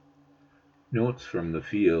Notes from the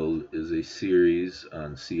Field is a series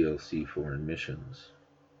on CLC foreign missions.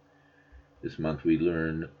 This month we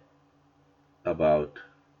learn about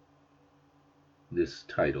this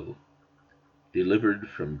title, Delivered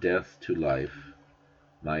from Death to Life,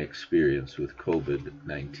 My Experience with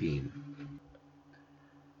COVID-19.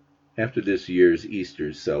 After this year's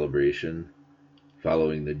Easter celebration,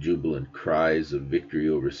 following the jubilant cries of victory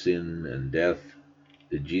over sin and death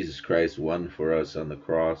that Jesus Christ won for us on the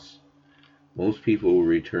cross, most people were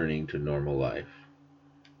returning to normal life.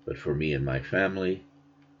 But for me and my family,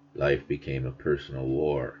 life became a personal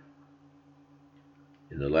war.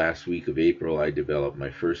 In the last week of April, I developed my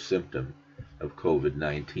first symptom of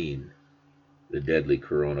COVID-19, the deadly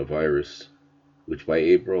coronavirus, which by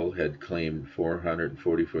April had claimed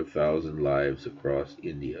 444,000 lives across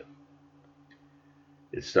India.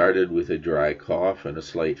 It started with a dry cough and a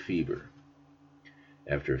slight fever.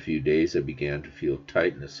 After a few days, I began to feel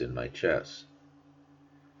tightness in my chest.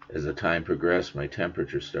 As the time progressed, my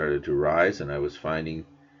temperature started to rise, and I was finding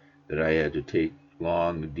that I had to take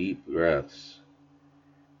long, deep breaths.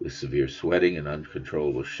 With severe sweating and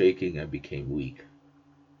uncontrollable shaking, I became weak.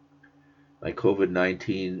 My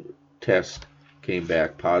COVID-19 test came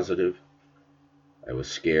back positive. I was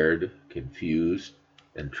scared, confused,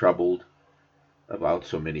 and troubled about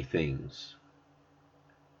so many things.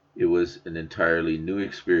 It was an entirely new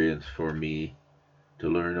experience for me to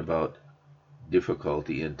learn about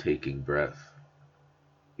difficulty in taking breath,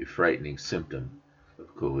 a frightening symptom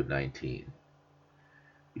of COVID-19.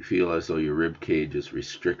 You feel as though your rib cage is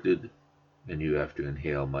restricted and you have to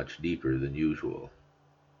inhale much deeper than usual.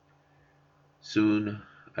 Soon,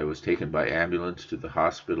 I was taken by ambulance to the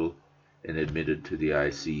hospital and admitted to the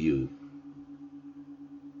ICU.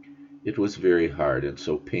 It was very hard and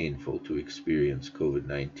so painful to experience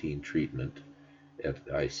COVID-19 treatment at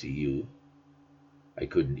the ICU. I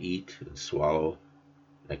couldn't eat and swallow.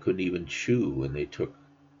 I couldn't even chew when they took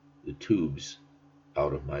the tubes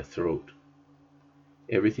out of my throat.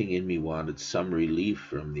 Everything in me wanted some relief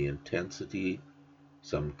from the intensity,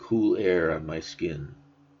 some cool air on my skin.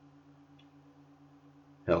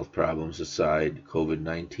 Health problems aside,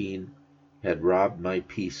 COVID-19 had robbed my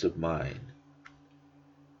peace of mind.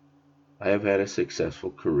 I have had a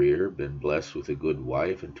successful career, been blessed with a good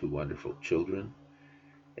wife and 2 wonderful children,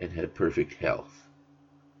 and had perfect health.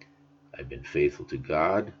 I've been faithful to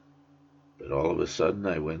God, but all of a sudden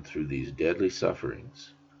I went through these deadly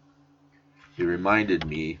sufferings. It reminded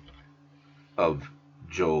me of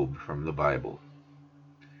Job from the Bible.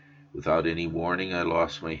 Without any warning, I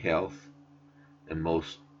lost my health and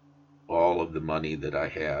most all of the money that I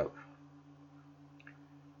have.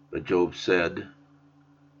 But Job said,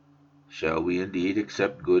 "Shall we indeed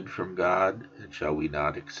accept good from God, and shall we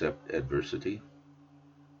not accept adversity?"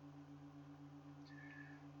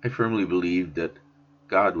 I firmly believed that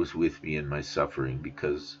God was with me in my suffering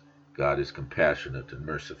because God is compassionate and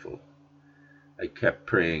merciful. I kept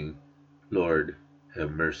praying, "Lord,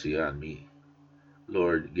 have mercy on me.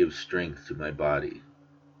 Lord, give strength to my body."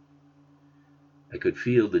 I could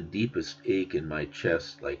feel the deepest ache in my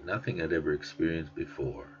chest like nothing I'd ever experienced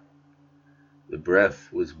before. The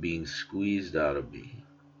breath was being squeezed out of me.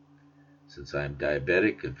 Since I'm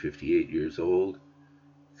diabetic and 58 years old,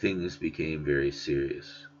 things became very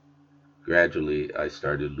serious. Gradually, I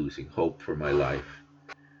started losing hope for my life,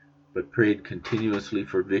 but prayed continuously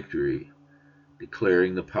for victory,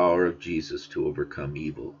 declaring the power of Jesus to overcome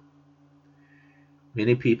evil.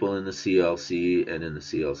 Many people in the CLC and in the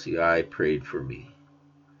CLCI prayed for me.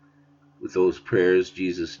 With those prayers,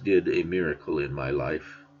 Jesus did a miracle in my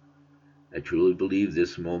life. I truly believe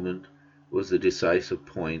this moment was the decisive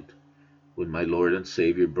point when my Lord and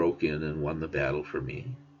Savior broke in and won the battle for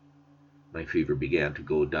me. My fever began to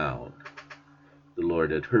go down. The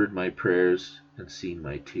Lord had heard my prayers and seen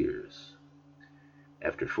my tears.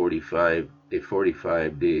 After a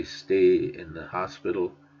 45-day stay in the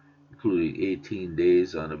hospital, including 18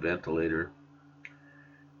 days on a ventilator,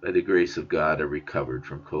 by the grace of God, I recovered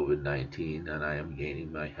from COVID-19 and I am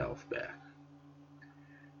gaining my health back.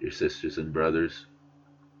 Dear sisters and brothers,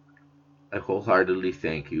 I wholeheartedly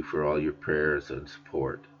thank you for all your prayers and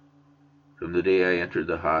support. From the day I entered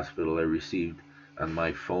the hospital, I received on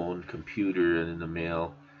my phone, computer, and in the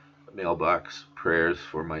mailbox prayers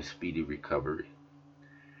for my speedy recovery.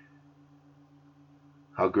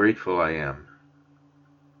 How grateful I am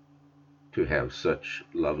to have such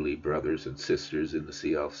lovely brothers and sisters in the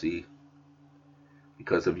CLC.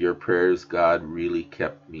 Because of your prayers, God really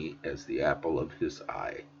kept me as the apple of his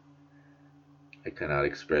eye. I cannot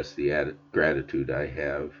express the gratitude I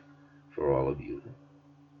have for all of you.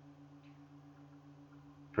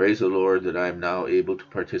 Praise the Lord that I am now able to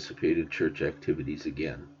participate in church activities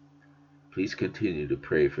again. Please continue to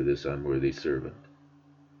pray for this unworthy servant.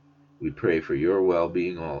 We pray for your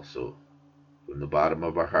well-being also. From the bottom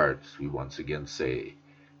of our hearts, we once again say,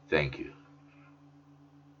 thank you.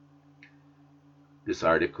 This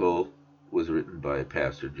article was written by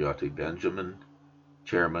Pastor Jyoti Benjamin,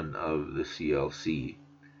 chairman of the CLC.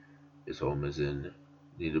 His home is in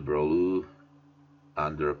Nidabrolu,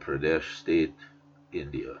 Andhra Pradesh State,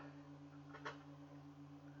 India.